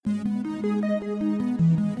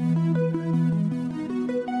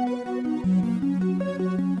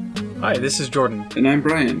Hi, this is Jordan. And I'm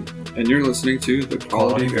Brian, and you're listening to The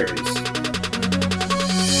Quality Varies.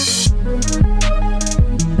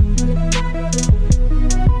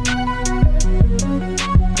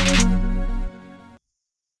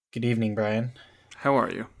 Good evening, Brian. How are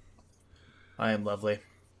you? I am lovely.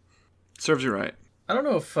 Serves you right. I don't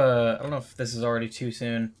know if this is already too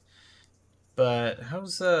soon, but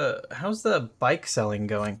how's the bike selling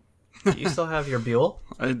going? Do you still have your Buell?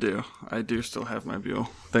 I do. I do still have my Buell.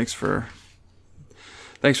 Thanks for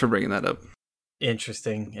bringing that up.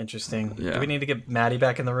 Interesting. Yeah. Do we need to get Maddie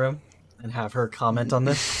back in the room and have her comment on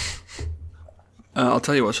this? I'll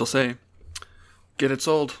tell you what she'll say. Get it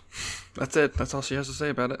sold. That's it. That's all she has to say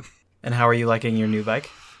about it. And how are you liking your new bike?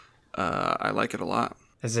 I like it a lot.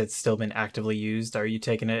 Has it still been actively used? Are you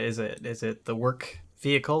taking it? Is it the work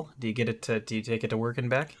vehicle? Do you take it to work and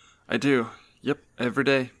back? I do. Yep. Every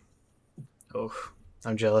day. Oh,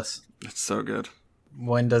 I'm jealous. It's so good.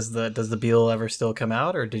 When does the Buell ever still come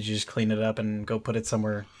out, or did you just clean it up and go put it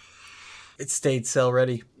somewhere? It stayed sale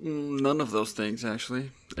ready. None of those things,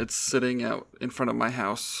 actually. It's sitting out in front of my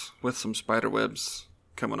house with some spider webs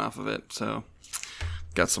coming off of it, so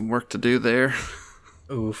got some work to do there.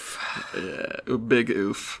 Oof. Yeah, big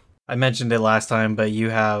oof. I mentioned it last time, but you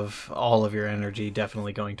have all of your energy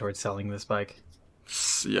definitely going towards selling this bike.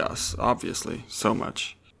 Yes, obviously, so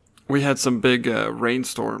much. We had some big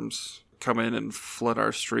rainstorms come in and flood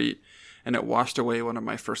our street, and it washed away one of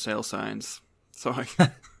my for sale signs. So I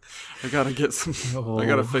gotta get some. Oh. I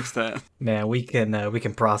gotta fix that. Man, we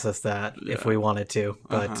can process that if we wanted to,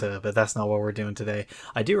 but that's not what we're doing today.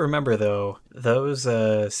 I do remember though those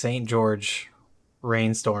St. George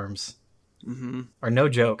rainstorms are no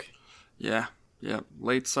joke. Yeah,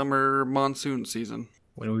 late summer monsoon season.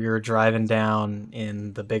 When we were driving down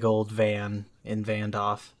in the big old van in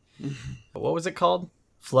Vandorf. What was it called?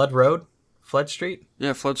 Flood Road? Flood Street?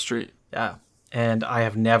 Yeah, Flood Street. Yeah. And I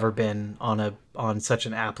have never been on such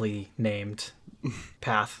an aptly named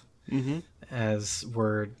path as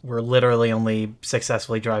we're literally only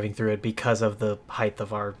successfully driving through it because of the height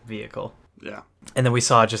of our vehicle. Yeah. And then we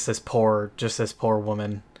saw just this poor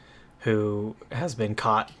woman who has been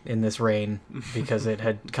caught in this rain because it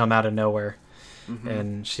had come out of nowhere.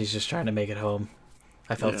 And she's just trying to make it home.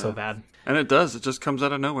 I felt so bad. And it does. It just comes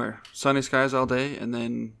out of nowhere. Sunny skies all day, and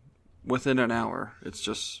then within an hour, it's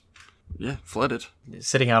just, flooded.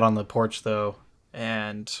 Sitting out on the porch, though,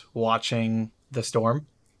 and watching the storm,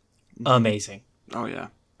 amazing. Oh, yeah.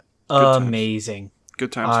 Amazing.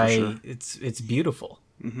 Good times for sure. It's beautiful.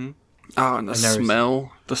 Oh, and the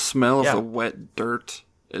smell of the wet dirt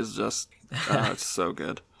is just, it's so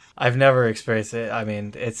good. I've never experienced it. I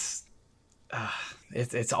mean, it's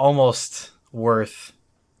almost worth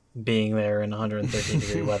being there in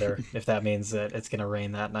 113-degree weather, if that means that it's going to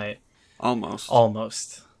rain that night.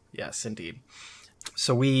 Almost. Yes, indeed.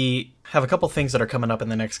 So we have a couple things that are coming up in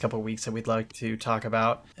the next couple of weeks that we'd like to talk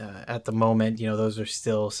about. At the moment, those are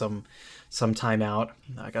still some time out.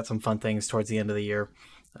 I got some fun things towards the end of the year.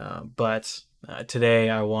 But today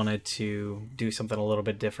I wanted to do something a little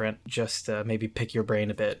bit different. Just maybe pick your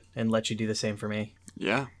brain a bit and let you do the same for me.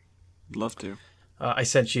 Yeah, love to. I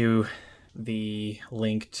sent you the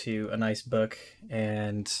link to a nice book,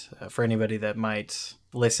 and for anybody that might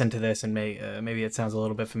listen to this and maybe it sounds a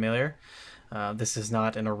little bit familiar, this is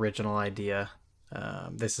not an original idea.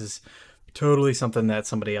 This is totally something that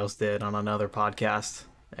somebody else did on another podcast,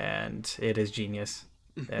 and it is genius.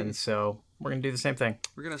 And so we're going to do the same thing.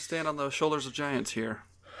 We're going to stand on the shoulders of giants here.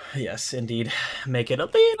 Yes, indeed. Make it a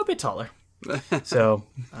little bit taller. So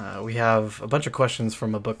we have a bunch of questions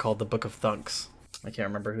from a book called The Book of Thunks. I can't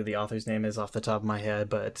remember who the author's name is off the top of my head,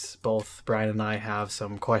 but both Brian and I have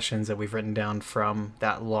some questions that we've written down from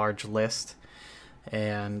that large list,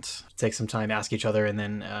 and take some time, ask each other, and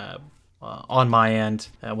then on my end,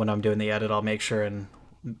 when I'm doing the edit, I'll make sure and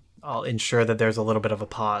I'll ensure that there's a little bit of a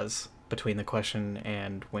pause between the question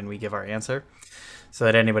and when we give our answer, so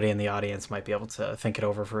that anybody in the audience might be able to think it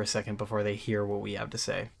over for a second before they hear what we have to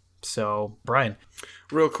say. So, Brian.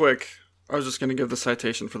 Real quick, I was just going to give the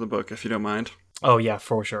citation for the book, if you don't mind. Oh, yeah,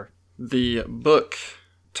 for sure. The book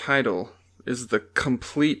title is The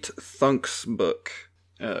Complete Thunks Book.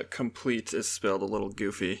 Complete is spelled a little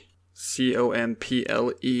goofy. Compleat.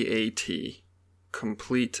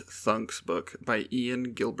 Complete Thunks Book by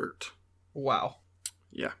Ian Gilbert. Wow.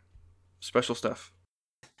 Yeah. Special stuff.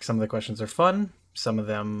 Some of the questions are fun, some of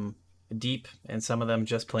them deep, and some of them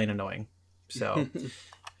just plain annoying. So,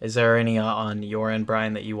 is there any on your end,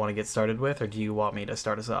 Brian, that you want to get started with, or do you want me to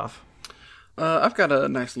start us off? I've got a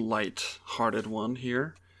nice light-hearted one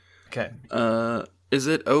here. Okay. Is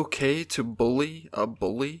it okay to bully a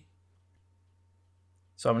bully?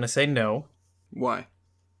 So I'm going to say no. Why?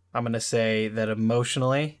 I'm going to say that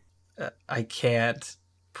emotionally, I can't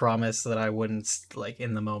promise that I wouldn't, like,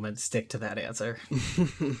 in the moment, stick to that answer.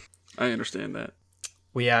 I understand that.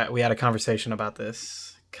 We had a conversation about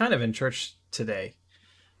this kind of in church today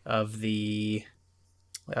of the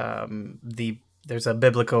there's a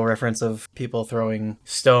biblical reference of people throwing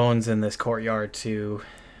stones in this courtyard to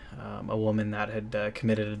a woman that had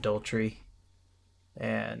committed adultery,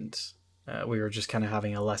 and we were just kind of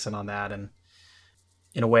having a lesson on that, and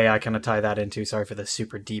in a way I kind of tie that into, sorry for the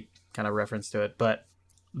super deep kind of reference to it, but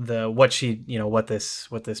what this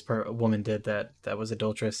woman did that was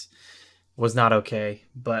adulterous was not okay,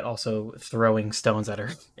 but also throwing stones at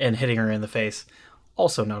her and hitting her in the face,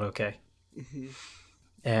 also not okay. Mm-hmm.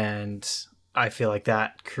 And I feel like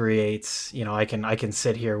that creates, I can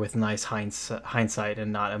sit here with nice hindsight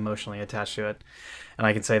and not emotionally attached to it, and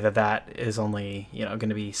I can say that is only going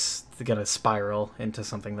to spiral into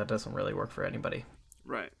something that doesn't really work for anybody.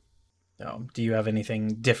 Right. Do you have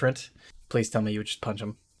anything different? Please tell me you would just punch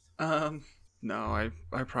him. No,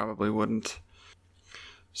 I probably wouldn't.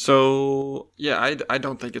 So yeah, I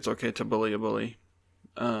don't think it's okay to bully a bully.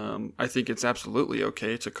 I think it's absolutely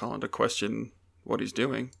okay to call into question what he's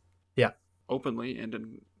doing. Yeah. Openly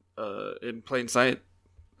and in plain sight.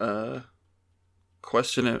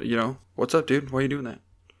 Question it. What's up, dude? Why are you doing that?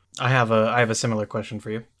 I have a similar question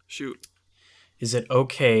for you. Shoot. Is it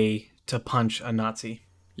okay to punch a Nazi?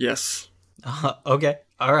 Yes. Okay.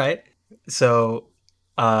 All right. So,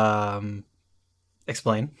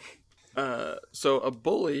 explain. So a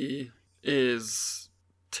bully is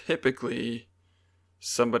typically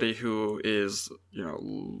somebody who is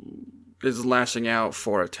lashing out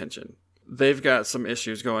for attention. They've got some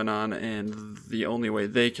issues going on, and the only way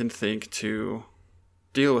they can think to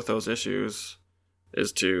deal with those issues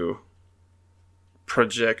is to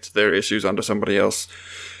project their issues onto somebody else,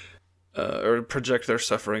 or project their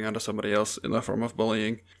suffering onto somebody else in the form of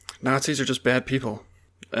bullying. Nazis are just bad people,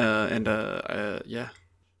 yeah.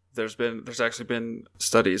 There's actually been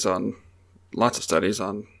lots of studies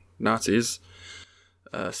on Nazis.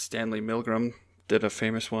 Stanley Milgram did a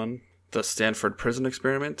famous one, the Stanford Prison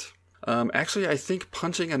Experiment. Actually, I think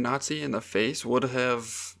punching a Nazi in the face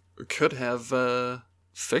could have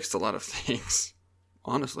fixed a lot of things,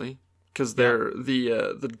 honestly, because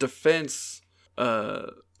the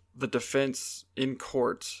defense in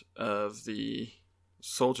court of the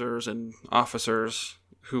soldiers and officers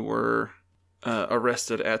who were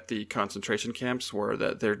arrested at the concentration camps were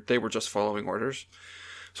that they were just following orders.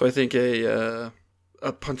 So I think a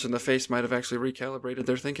punch in the face might have actually recalibrated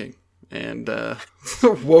their thinking and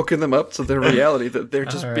woken them up to their reality that they're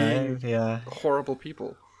just being horrible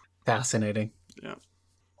people. Fascinating. Yeah.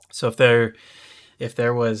 So if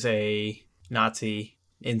there was a Nazi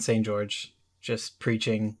in St. George just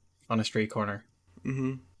preaching on a street corner,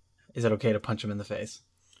 mm-hmm. Is it okay to punch him in the face?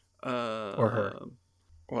 Or her?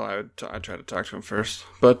 Well, I'd try to talk to him first,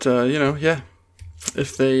 but yeah,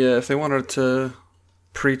 if they wanted to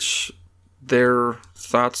preach their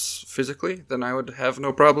thoughts physically, then I would have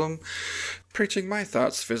no problem preaching my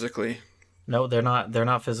thoughts physically. No, they're not. They're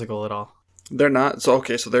not physical at all. They're not. So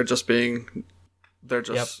okay, so they're just.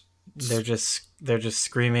 Yep. They're just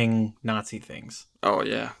screaming Nazi things. Oh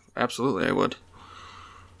yeah, absolutely, I would.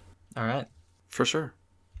 All right. For sure.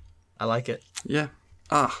 I like it. Yeah.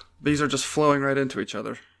 These are just flowing right into each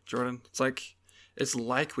other, Jordan. It's like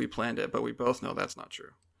we planned it, but we both know that's not true.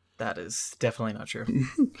 That is definitely not true.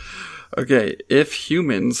 Okay, if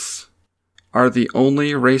humans are the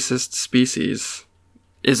only racist species,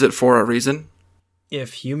 is it for a reason?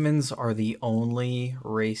 If humans are the only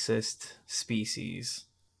racist species,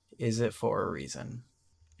 is it for a reason?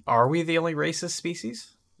 Are we the only racist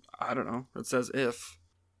species? I don't know. It says if.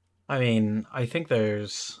 I mean, I think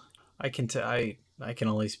I can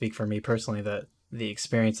only speak for me personally that the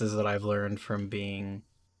experiences that I've learned from being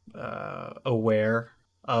aware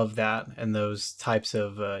of that and those types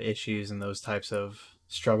of issues and those types of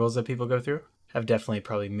struggles that people go through have definitely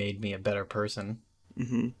probably made me a better person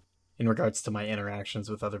in regards to my interactions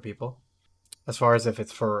with other people. As far as if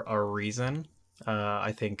it's for a reason,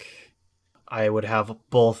 I think I would have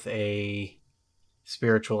both a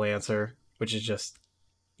spiritual answer, which is just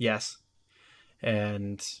yes,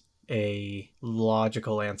 and a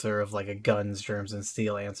logical answer of like a guns, germs, and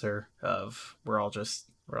steel answer of we're all just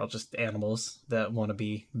animals that want to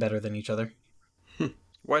be better than each other.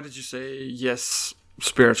 Why did you say yes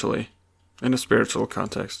spiritually, in a spiritual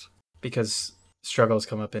context? Because struggles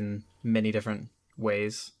come up in many different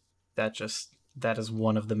ways. That is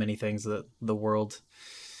one of the many things that the world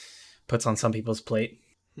puts on some people's plate.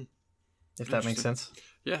 If that makes sense.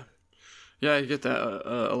 Yeah. Yeah, I get that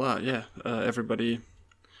a lot. Yeah, everybody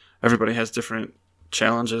has different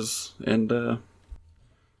challenges, and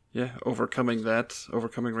yeah, overcoming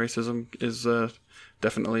racism is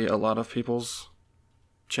definitely a lot of people's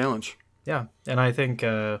challenge. Yeah, and I think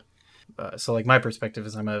so. Like my perspective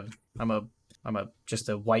is, I'm a, I'm a just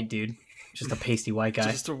a white dude, just a pasty white guy.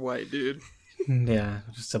 Just a white dude. Yeah,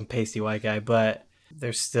 just some pasty white guy. But I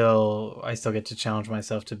still get to challenge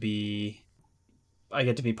myself to be. I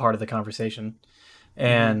get to be part of the conversation, Mm-hmm.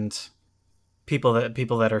 and people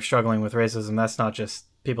that are struggling with racism. That's not just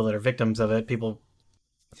people that are victims of it. People,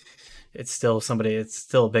 it's still somebody. It's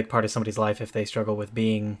still a big part of somebody's life if they struggle with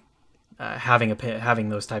being having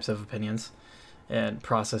those types of opinions and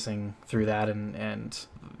processing through that, and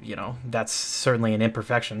that's certainly an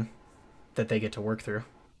imperfection that they get to work through.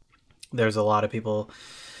 There's a lot of people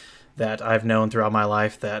that I've known throughout my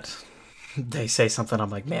life that they say something, I'm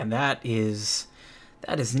like, man, that is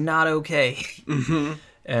not okay. Mm-hmm.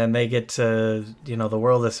 And they get to, the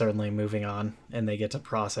world is certainly moving on, and they get to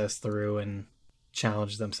process through and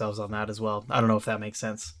challenge themselves on that as well. I don't know if that makes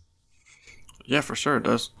sense. Yeah, for sure it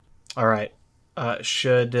does. All right.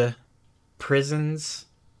 Should prisons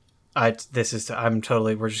we're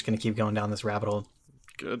just going to keep going down this rabbit hole.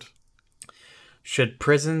 Good. Should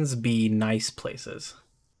prisons be nice places?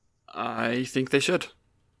 I think they should.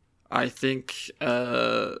 I think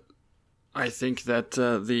I think that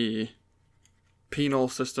the penal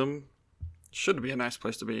system should be a nice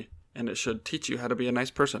place to be, and it should teach you how to be a nice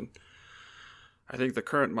person. I think the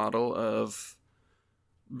current model of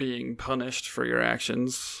being punished for your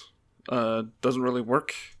actions doesn't really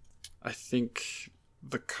work. I think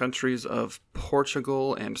the countries of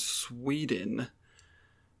Portugal and Sweden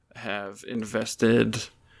have invested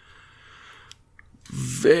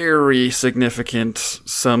very significant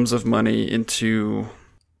sums of money into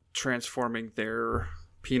transforming their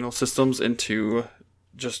penal systems into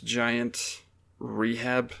just giant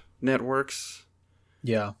rehab networks.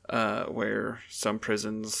 Yeah. Where some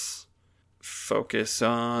prisons focus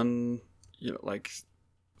on, like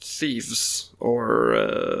thieves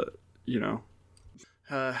or,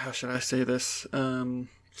 how should I say this?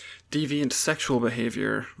 Deviant sexual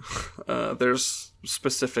behavior. There's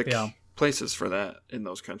specific places for that in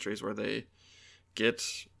those countries where they get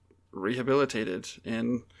rehabilitated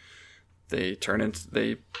and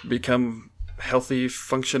they become healthy,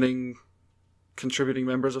 functioning, contributing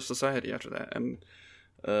members of society after that. And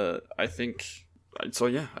I think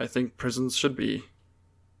prisons should be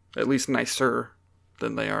at least nicer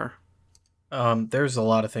than they are. There's a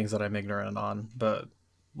lot of things that I'm ignorant on, but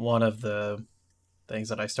one of the things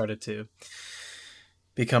that I started to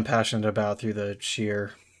become passionate about through the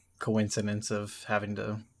sheer coincidence of having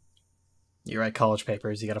to, you write college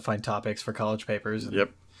papers, you got to find topics for college papers. And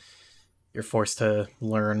yep. You're forced to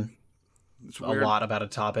learn a lot about a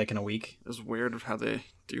topic in a week. It's weird how they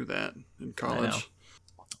do that in college.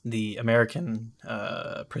 The American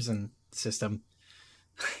prison system,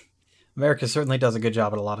 America certainly does a good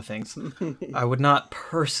job at a lot of things. I would not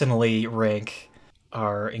personally rank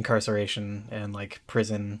our incarceration and like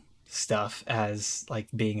prison stuff as like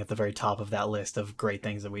being at the very top of that list of great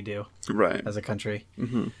things that we do as a country.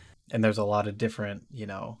 Mm-hmm. And there's a lot of different,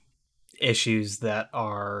 issues that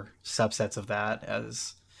are subsets of that,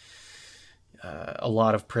 as a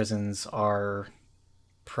lot of prisons are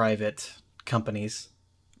private companies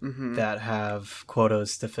that have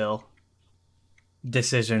quotas to fill.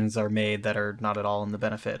 Decisions are made that are not at all in the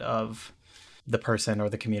benefit of the person or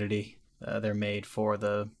the community. They're made for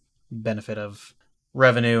the benefit of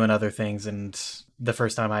revenue and other things. And the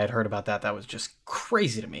first time I had heard about that, that was just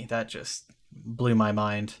crazy to me. That just blew my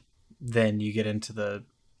mind. Then you get into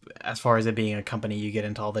as far as it being a company, you get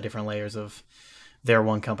into all the different layers of their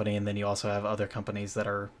one company, and then you also have other companies that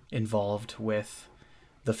are involved with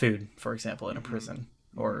the food, for example, in a prison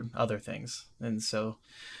or other things. And so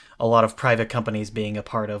a lot of private companies being a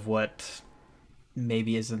part of what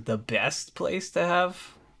maybe isn't the best place to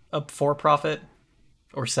have a for-profit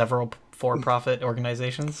or several for-profit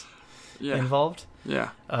organizations involved. Yeah.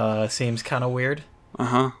 Seems kind of weird.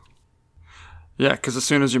 Uh-huh. Yeah, because as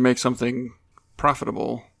soon as you make something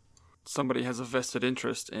profitable, somebody has a vested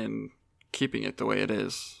interest in keeping it the way it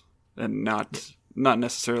is and not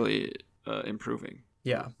necessarily improving.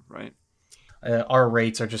 Yeah. Right. Our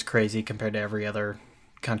rates are just crazy compared to every other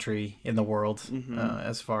country in the world,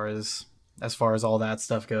 as far as all that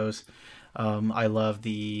stuff goes. I love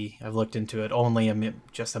I've looked into it only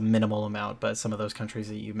just a minimal amount, but some of those countries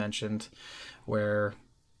that you mentioned where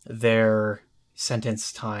their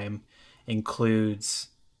sentence time includes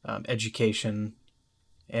education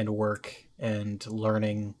and work and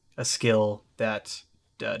learning a skill that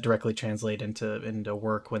directly translate into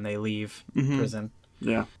work when they leave prison.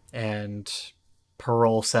 Yeah. And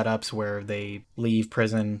parole setups where they leave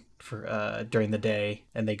prison for during the day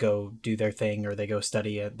and they go do their thing, or they go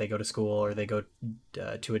study, they go to school, or they go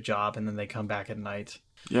to a job, and then they come back at night.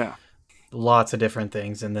 Yeah. Lots of different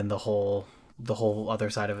things. And then the whole other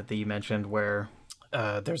side of it that you mentioned, where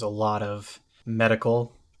there's a lot of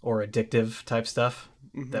medical or addictive type stuff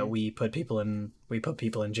that we put people in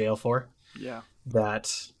jail for. Yeah.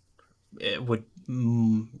 That it would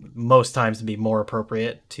most times be more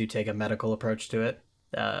appropriate to take a medical approach to it,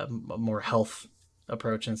 a more health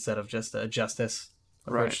approach instead of just a justice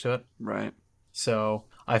approach to it. Right. So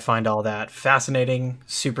I find all that fascinating,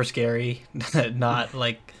 super scary. Not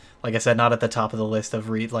like I said, not at the top of the list of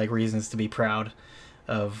reasons to be proud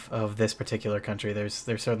of this particular country. There's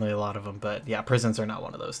certainly a lot of them, but yeah, prisons are not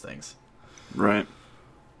one of those things. Right.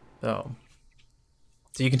 So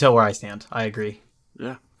you can tell where I stand. I agree.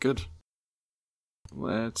 Yeah, good.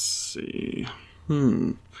 Let's see.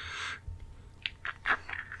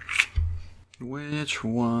 Which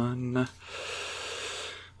one?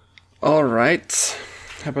 All right.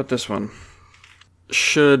 How about this one?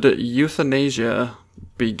 Should euthanasia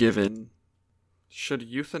be given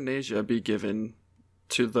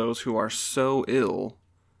to those who are so ill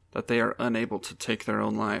that they are unable to take their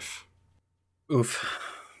own life? Oof.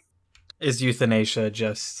 Is euthanasia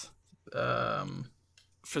just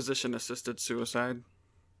physician-assisted suicide?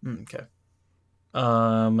 Okay.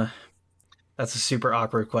 That's a super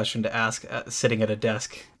awkward question to ask sitting at a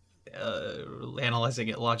desk, analyzing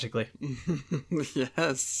it logically.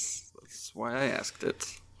 Yes, that's why I asked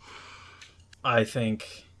it. I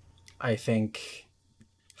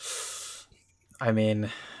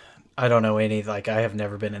mean, I don't know any, I have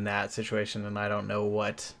never been in that situation, and I don't know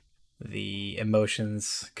what the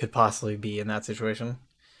emotions could possibly be in that situation.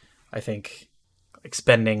 I think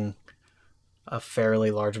spending a fairly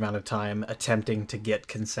large amount of time attempting to get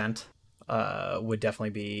consent would definitely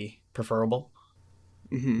be preferable.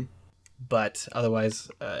 Mm-hmm. But otherwise,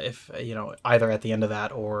 if either at the end of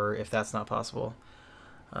that, or if that's not possible,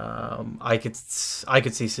 I could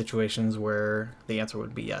see situations where the answer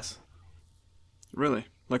would be yes. Really?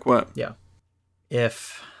 Like what? Yeah.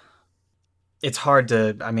 If it's hard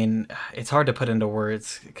to put into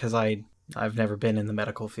words because I've never been in the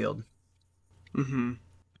medical field. Mm-hmm.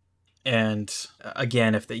 And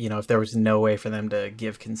again, if there was no way for them to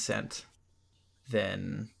give consent,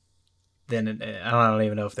 then I don't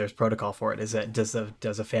even know if there's protocol for it. Does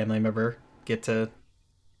a family member get to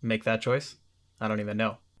make that choice? I don't even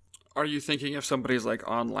know. Are you thinking if somebody's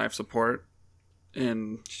on life support?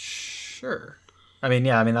 Sure.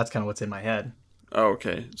 That's kind of what's in my head. Oh,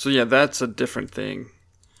 okay. So yeah, that's a different thing.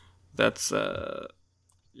 That's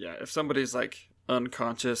if somebody's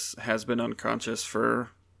unconscious, has been unconscious for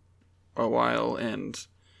a while and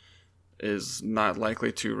is not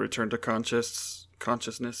likely to return to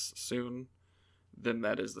consciousness soon, then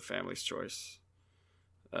that is the family's choice.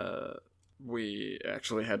 We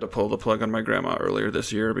actually had to pull the plug on my grandma earlier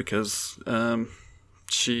this year because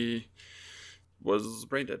she was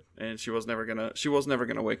brain dead and she was never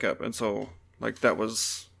gonna wake up, and so that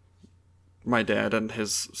was my dad and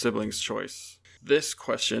his siblings' choice. This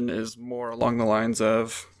question is more along the lines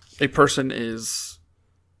of a person is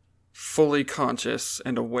fully conscious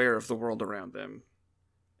and aware of the world around them,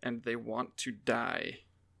 and they want to die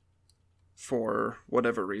for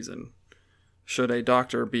whatever reason. Should a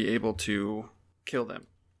doctor be able to kill them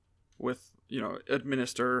with,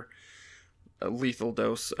 administer a lethal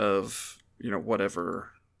dose of, whatever,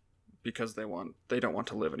 because they don't want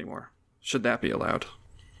to live anymore? Should that be allowed?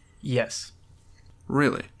 Yes.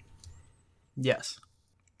 Really? Yes.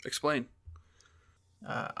 Explain.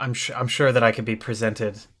 I'm sure that I could be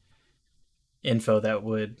presented info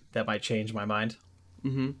that might change my mind.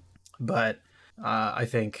 Mm-hmm. But I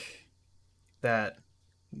think that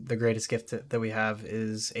the greatest gift that we have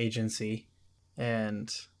is agency,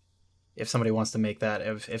 and if somebody wants to make that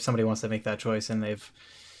choice, and they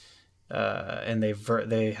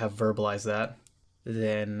have verbalized that,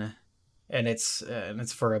 then and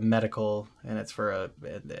it's for a medical, and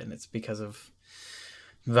it's because of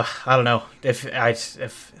I don't know if I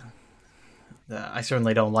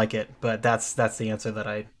certainly don't like it, but that's the answer that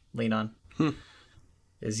I lean on.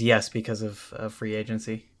 Is yes, because of free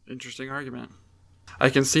agency. Interesting argument. I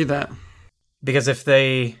can see that. Because if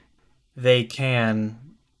they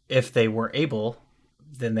were able,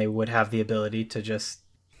 then they would have the ability to just,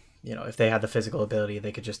 if they had the physical ability,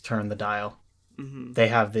 they could just turn the dial. Mm-hmm. They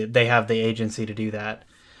have the agency to do that,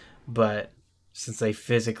 but since they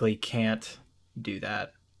physically can't do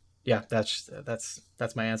that, yeah, that's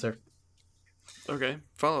my answer. Okay.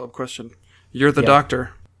 Follow-up question. You're the Yeah.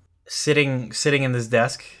 doctor. Sitting in this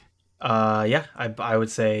desk, yeah, I would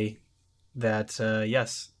say that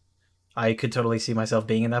yes, I could totally see myself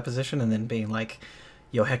being in that position and then being like,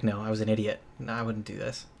 yo, heck no, I was an idiot. No, I wouldn't do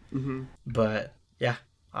this. Mm-hmm. But yeah,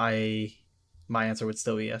 I my answer would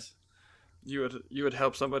still be yes. You would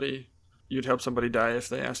help somebody. You'd help somebody die if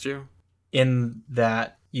they asked you. In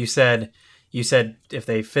that you said if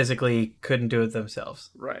they physically couldn't do it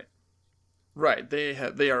themselves. Right. Right.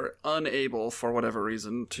 They are unable for whatever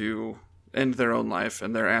reason to end their own life,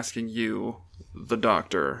 and they're asking you, the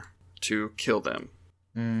doctor, to kill them.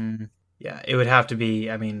 Yeah, it would have to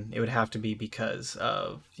be. I mean, it would have to be because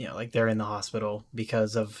of like they're in the hospital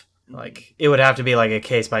because of like it would have to be like a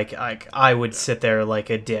case by like I would sit there like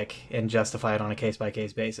a dick and justify it on a case by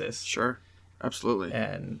case basis. Sure. Absolutely.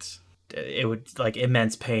 And it would like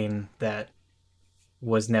immense pain that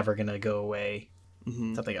was never gonna go away.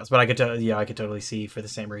 Something else, but I could I could totally see for the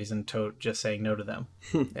same reason just saying no to them.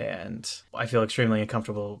 And I feel extremely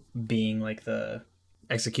uncomfortable being like the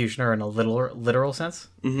executioner in a literal sense.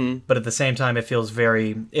 But at the same time, it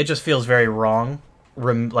just feels very wrong,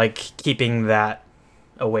 like keeping that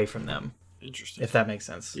away from them. Interesting. If that makes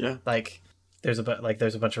sense. Yeah. Like there's a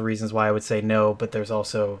bunch of reasons why I would say no, but there's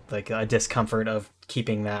also like a discomfort of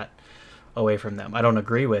keeping that away from them. I don't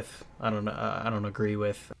agree with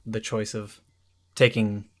the choice of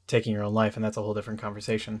taking your own life, and that's a whole different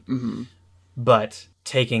conversation. But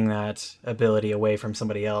taking that ability away from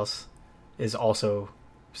somebody else is also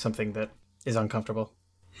something that is uncomfortable.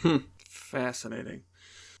 Fascinating.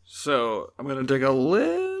 So I'm going to dig a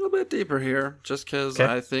little bit deeper here, just because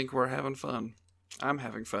Okay. I think we're having fun. I'm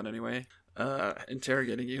having fun anyway,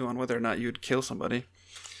 interrogating you on whether or not you'd kill somebody.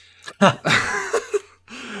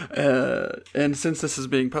 And since this is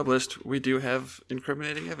being published, we do have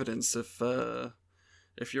incriminating evidence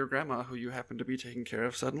if your grandma, who you happen to be taking care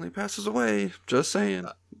of, suddenly passes away. Just saying.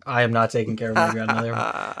 I am not taking care of my grandmother.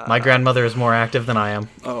 My grandmother is more active than I am.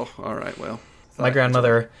 Oh, all right. Well, My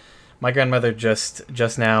grandmother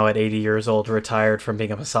just now at 80 years old retired from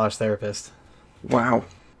being a massage therapist. Wow.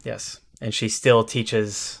 Yes, and she still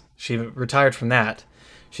teaches. She retired from that.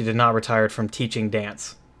 She did not retire from teaching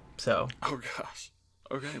dance. So. Oh gosh.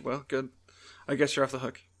 Okay. Well, good. I guess you're off the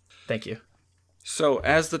hook. Thank you. So,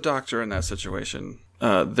 as the doctor in that situation,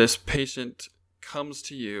 this patient comes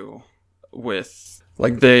to you with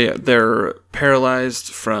like they're paralyzed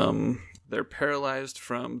from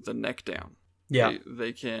the neck down. Yeah.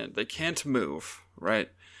 They can't move, right?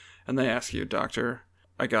 And they ask you, doctor,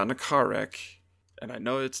 I got in a car wreck, and I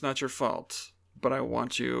know it's not your fault, but I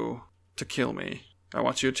want you to kill me. I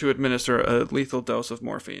want you to administer a lethal dose of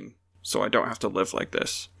morphine, so I don't have to live like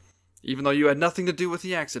this. Even though you had nothing to do with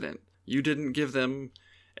the accident, you didn't give them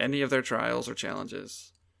any of their trials or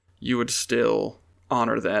challenges, you would still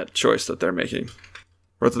honor that choice that they're making,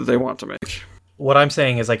 or that they want to make. What I'm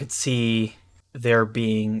saying is I could see that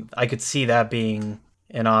being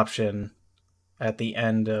an option at the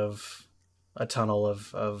end of a tunnel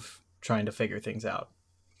of trying to figure things out.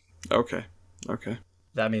 Okay.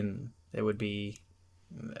 I mean, it would be,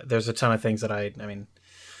 there's a ton of things that I mean,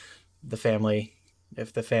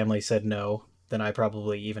 if the family said no, then I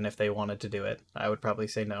probably, even if they wanted to do it, I would probably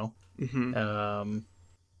say no.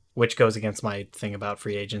 Which goes against my thing about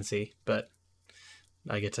free agency, but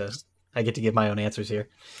I get to give my own answers here.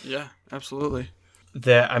 Yeah, absolutely.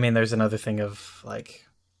 There's another thing of like,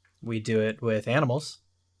 we do it with animals,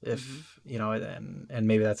 if and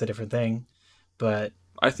maybe that's a different thing, but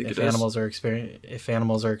I think if animals are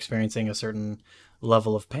experiencing a certain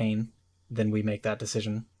level of pain, then we make that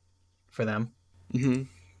decision for them.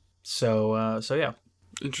 So yeah.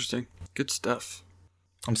 Interesting. Good stuff.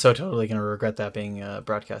 I'm so totally gonna regret that being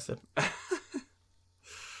broadcasted.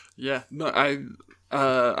 Yeah. No,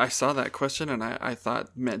 I saw that question and I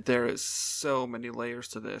thought, man, there is so many layers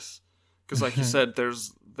to this. Because like you said,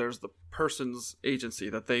 there's the person's agency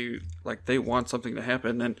that they want something to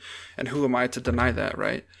happen, and who am I to deny that,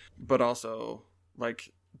 right? But also,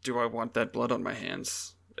 like, do I want that blood on my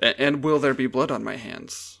hands? And will there be blood on my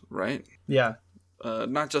hands, right? Yeah.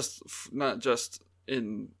 Not just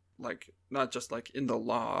in the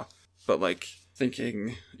law, but like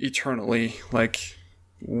thinking eternally, like,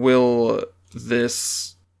 will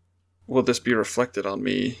this be reflected on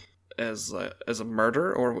me as a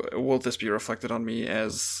murder, or will this be reflected on me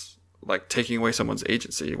as like taking away someone's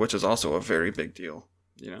agency, which is also a very big deal.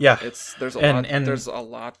 Yeah. There's a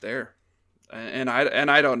lot there, and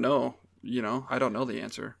I don't know. I don't know the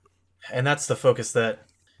answer. And that's the focus that.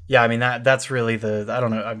 Yeah, I mean that's really I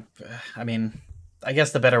don't know. I mean, I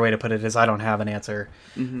guess the better way to put it is I don't have an answer,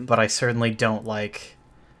 but I certainly don't like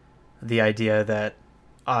the idea that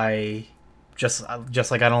I just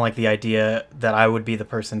like I don't like the idea that I would be the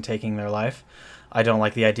person taking their life. I don't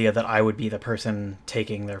like the idea that I would be the person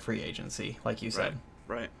taking their free agency, like you said.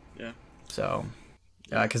 Right. Yeah. So,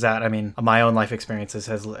 because that, I mean, my own life experiences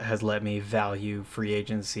has let me value free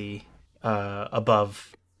agency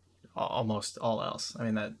above almost all else. I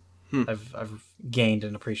mean that I've gained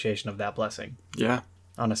an appreciation of that blessing. Yeah.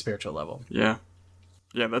 On a spiritual level. Yeah.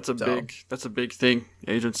 Yeah, that's a big thing,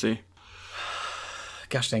 agency.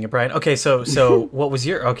 Gosh dang it, Brian. Okay, so what was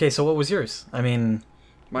yours? I mean,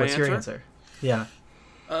 what's your answer? Yeah.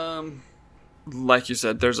 Like you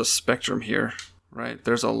said, there's a spectrum here, right?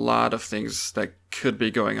 There's a lot of things that could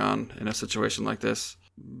be going on in a situation like this.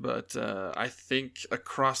 But I think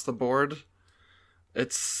across the board,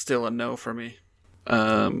 it's still a no for me.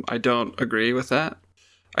 I don't agree with that.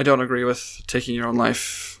 I don't agree with taking your own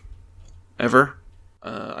life ever.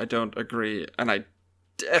 I don't agree, and I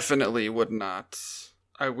definitely would not.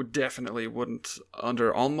 I would definitely wouldn't,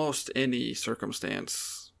 under almost any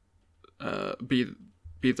circumstance, be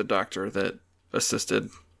the doctor that assisted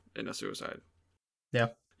in a suicide. Yeah.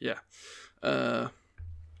 Yeah.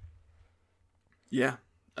 Yeah.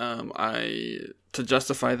 To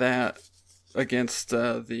justify that against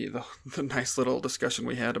the nice little discussion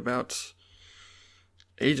we had about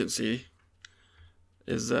agency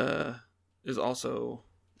is also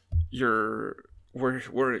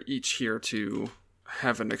we're each here to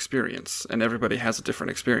have an experience, and everybody has a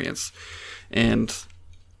different experience, and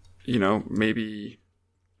maybe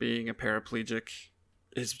being a paraplegic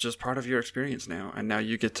is just part of your experience now, and now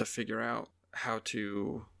you get to figure out how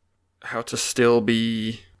to still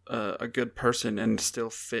be a good person and still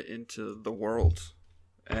fit into the world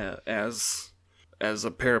as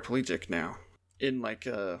a paraplegic now, in like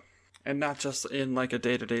a, and not just in like a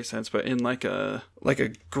day-to-day sense, but in like a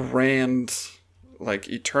grand, like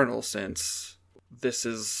eternal sense. This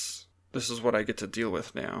is what I get to deal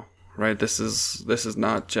with now, right? This is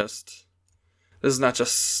not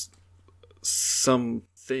just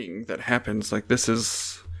something that happens. Like, this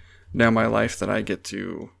is now my life that I get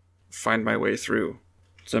to find my way through.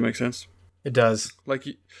 Does that make sense? It does. Like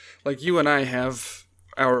you and I have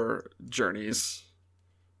our journeys,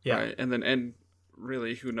 yeah. Right? And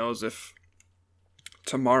really, who knows if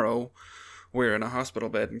tomorrow we're in a hospital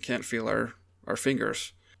bed and can't feel our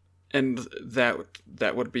fingers, and that would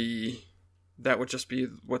just be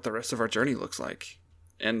what the rest of our journey looks like.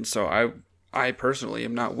 And so I personally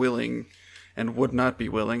am not willing, and would not be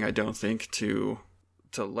willing, I don't think, to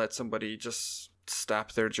let somebody just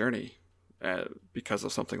stop their journey because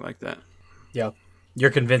of something like that. Yeah,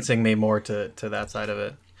 you're convincing me more to that side of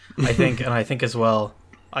it. I think, and I think as well,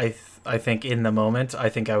 I think in the moment, I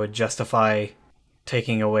think I would justify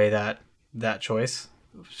taking away that choice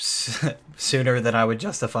sooner than I would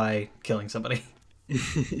justify killing somebody.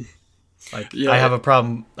 Like, yeah. I have a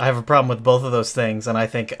problem with both of those things, and I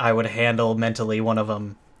think I would handle mentally one of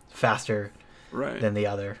them faster than the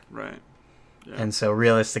other. Right. Yeah. And so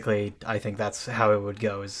realistically, I think that's how it would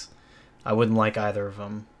go. Is I wouldn't like either of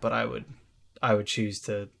them, but I would choose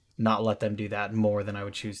to not let them do that more than I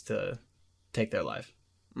would choose to take their life.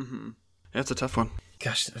 Mm-hmm. Yeah, it's a tough one.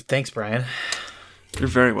 Gosh, thanks, Brian. You're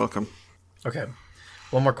very welcome. Okay,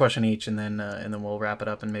 one more question each, and then we'll wrap it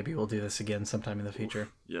up, and maybe we'll do this again sometime in the future.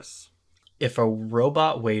 Yes. If a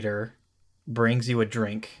robot waiter brings you a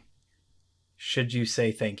drink, should you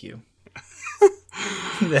say thank you?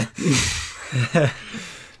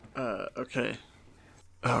 Okay.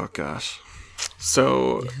 Oh gosh.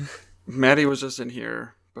 So Maddie was just in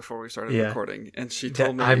here before we started recording, and she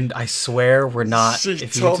told me, I swear we're not. She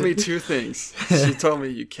told me two things. She told me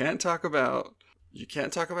you can't talk about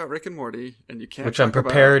Rick and Morty, and you can't. Which I'm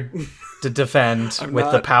prepared to defend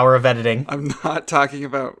with the power of editing. I'm not talking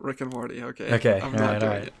about Rick and Morty. Okay. Okay. I'm not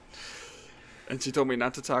doing it. And she told me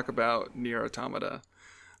not to talk about Nier Automata,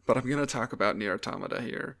 but I'm gonna talk about Nier Automata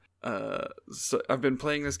here. So I've been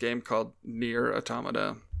playing this game called Nier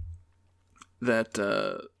Automata. That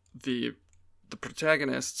the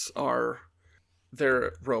protagonists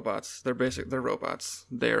they're robots. They're robots.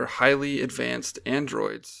 They're highly advanced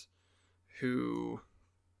androids who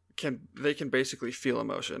can basically feel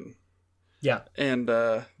emotion. Yeah. And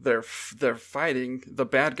they're fighting, the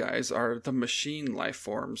bad guys are the machine life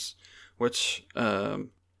forms, which they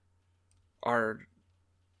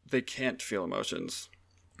can't feel emotions.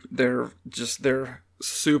 They're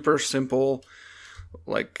super simple,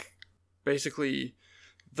 like basically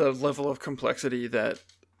the level of complexity that,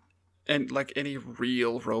 and like any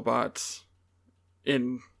real robots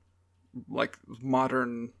in the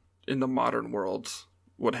modern world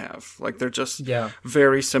would have. Like, they're just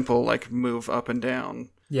very simple, like move up and down.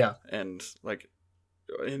 Yeah. And like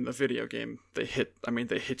in the video game, they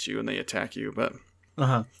hit you and they attack you, but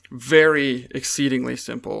very exceedingly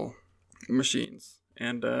simple machines.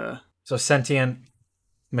 And so sentient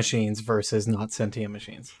machines versus not sentient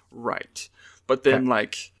machines. Right. But then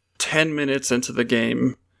like 10 minutes into the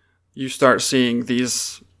game, you start seeing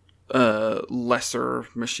these lesser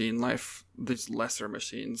machines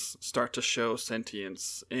start to show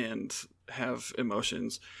sentience and have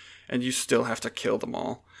emotions, and you still have to kill them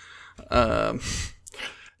all. And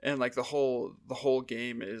like the whole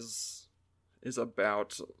game is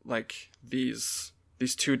about like these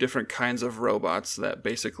two different kinds of robots that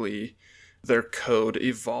basically their code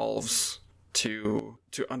evolves to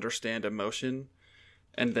understand emotion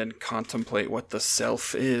and then contemplate what the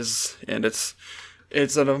self is. And it's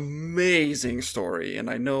an amazing story. And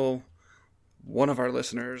I know one of our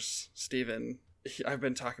listeners, Steven, I've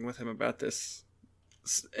been talking with him about this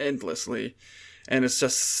endlessly, and it's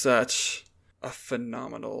just such a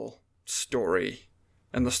phenomenal story.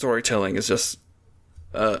 And the storytelling is just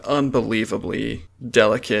unbelievably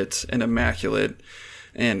delicate and immaculate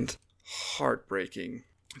and heartbreaking.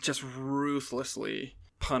 It just ruthlessly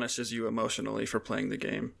punishes you emotionally for playing the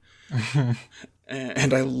game.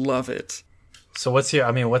 And I love it. So what's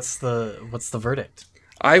the verdict?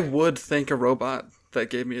 I would thank a robot that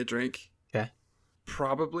gave me a drink. Okay.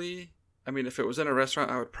 Probably, if it was in a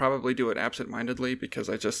restaurant, I would probably do it absentmindedly because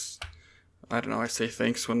I don't know, I say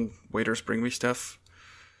thanks when waiters bring me stuff.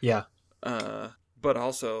 Yeah. But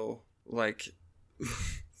also, like,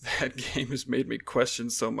 that game has made me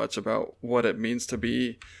question so much about what it means to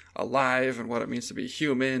be alive and what it means to be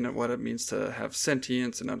human and what it means to have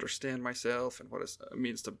sentience and understand myself and what it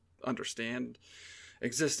means to understand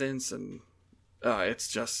existence. And it's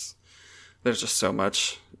just, there's just so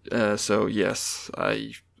much. So yes,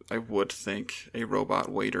 I would think a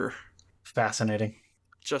robot waiter. Fascinating.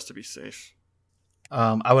 Just to be safe.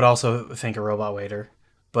 I would also think a robot waiter,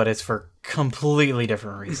 but it's for completely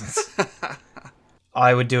different reasons.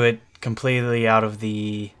 I would do it completely out of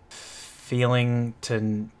the feeling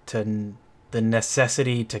to the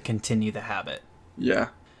necessity to continue the habit. Yeah.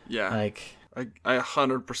 Like I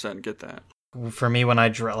 100% get that. For me, when I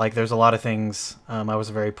there's a lot of things. I was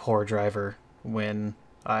a very poor driver when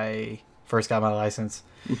I first got my license,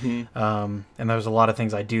 and there's a lot of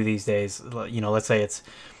things I do these days. Let's say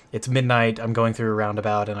it's midnight. I'm going through a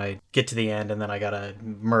roundabout, and I get to the end, and then I gotta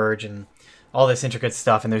merge and all this intricate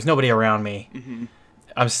stuff, and there's nobody around me.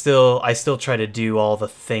 I still try to do all the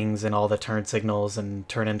things and all the turn signals and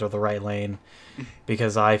turn into the right lane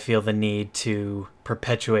because I feel the need to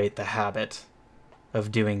perpetuate the habit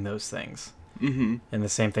of doing those things. And the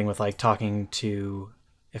same thing with like talking to,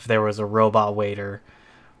 if there was a robot waiter,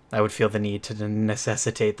 I would feel the need to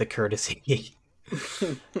necessitate the courtesy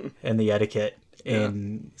and the etiquette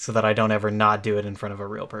so that I don't ever not do it in front of a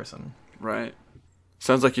real person. Right.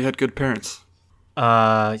 Sounds like you had good parents.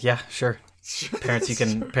 Yeah, sure. Parents,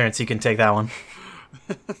 you can take that one.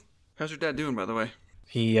 How's your dad doing, by the way?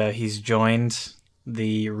 He's joined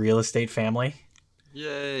the real estate family.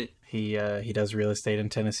 Yay! He does real estate in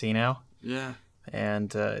Tennessee now. Yeah.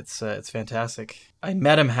 And it's fantastic. I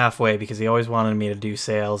met him halfway because he always wanted me to do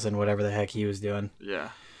sales and whatever the heck he was doing. Yeah.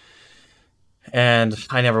 And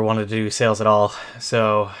I never wanted to do sales at all.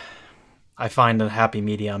 So I find a happy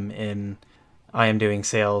medium in I am doing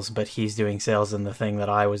sales, but he's doing sales in the thing that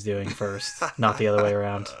I was doing first, not the other way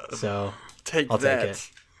around. So I'll take it.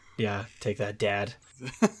 Yeah, take that, Dad.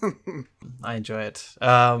 I enjoy it.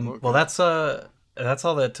 Okay. Well, that's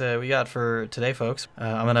all that we got for today, folks.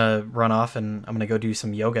 I'm gonna run off and I'm gonna go do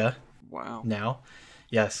some yoga. Wow. Now,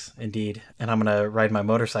 yes, indeed, and I'm gonna ride my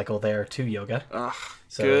motorcycle there to yoga.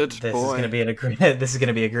 So good this boy. This is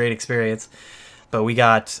gonna be a great experience. But we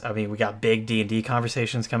got big D&D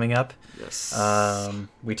conversations coming up. Yes.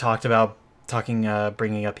 We talked about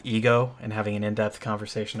bringing up ego and having an in-depth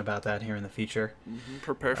conversation about that here in the future.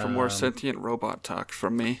 Prepare for more sentient robot talk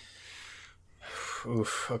from me.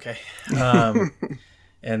 Oof. Okay.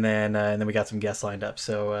 And then we got some guests lined up.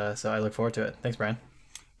 So I look forward to it. Thanks, Brian.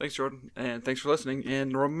 Thanks, Jordan, and thanks for listening.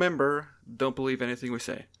 And remember, don't believe anything we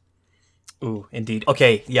say. Ooh, indeed.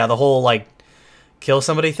 Okay. Yeah, the whole kill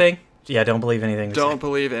somebody thing. Yeah, don't believe anything we say. Don't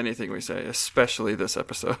believe anything we say, especially this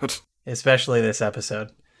episode. Especially this episode.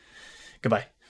 Goodbye.